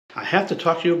I have to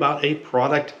talk to you about a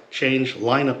product change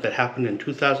lineup that happened in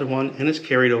 2001 and is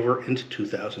carried over into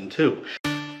 2002.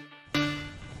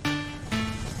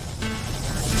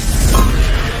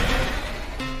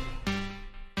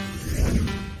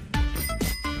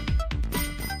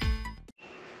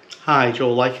 Hi,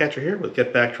 Joel LikeCatcher here with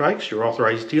Get Back Trikes, your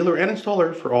authorized dealer and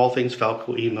installer for all things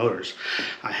Falco eMotors.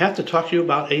 I have to talk to you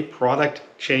about a product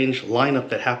change lineup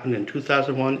that happened in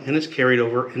 2001 and is carried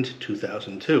over into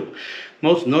 2002,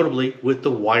 most notably with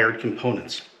the wired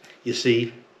components. You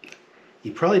see,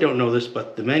 you probably don't know this,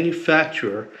 but the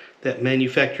manufacturer that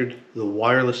manufactured the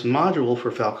wireless module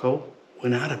for Falco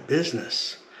went out of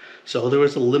business. So there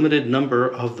was a limited number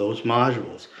of those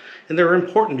modules. And they're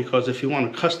important because if you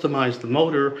want to customize the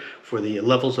motor for the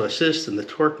levels of assist and the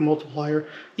torque multiplier,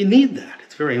 you need that.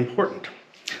 It's very important.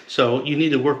 So you need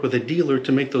to work with a dealer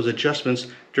to make those adjustments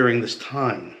during this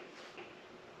time.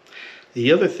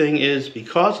 The other thing is,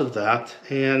 because of that,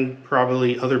 and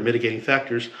probably other mitigating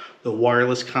factors, the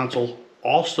wireless console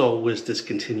also was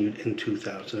discontinued in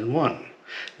 2001.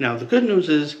 Now, the good news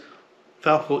is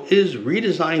Falco is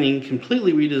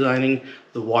completely redesigning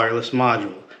the wireless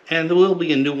module. And there will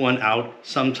be a new one out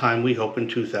sometime, we hope, in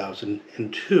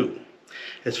 2002.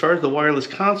 As far as the wireless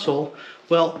console,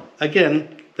 well,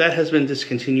 again, that has been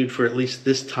discontinued for at least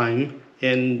this time,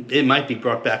 and it might be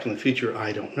brought back in the future,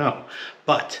 I don't know.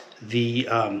 But the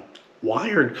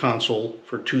wired console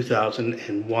for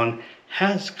 2001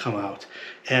 has come out,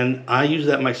 and I use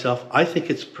that myself. I think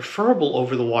it's preferable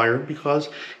over the wired because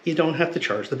you don't have to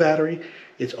charge the battery.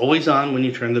 It's always on when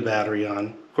you turn the battery on.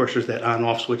 Of course, there's that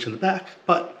on-off switch in the back,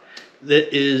 but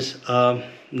that is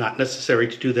not necessary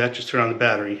to do that. Just turn on the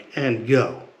battery and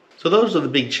go. So those are the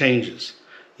big changes.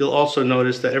 You'll also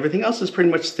notice that everything else has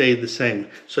pretty much stayed the same.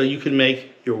 So you can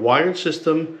make your wired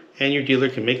system and your dealer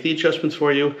can make the adjustments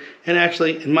for you. And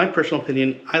actually, in my personal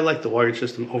opinion, I like the wired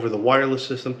system over the wireless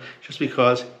system just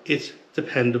because it's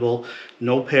dependable.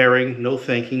 No pairing, no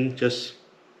thinking, just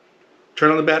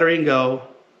turn on the battery and go.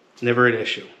 Never an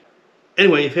issue.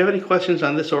 Anyway, if you have any questions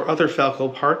on this or other Falco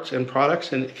parts and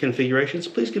products and configurations,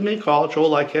 please give me a call. Joel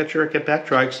LikeCatcher at Get Back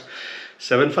Trikes,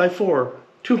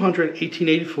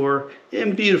 754-200-1884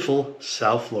 in beautiful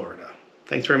South Florida.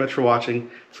 Thanks very much for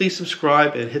watching. Please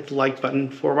subscribe and hit the like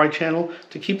button for my channel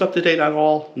to keep up to date on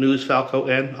all news Falco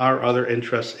and our other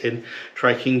interests in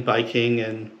triking, biking,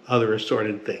 and other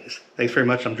assorted things. Thanks very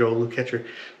much. I'm Joel LikeCatcher.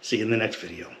 See you in the next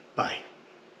video. Bye.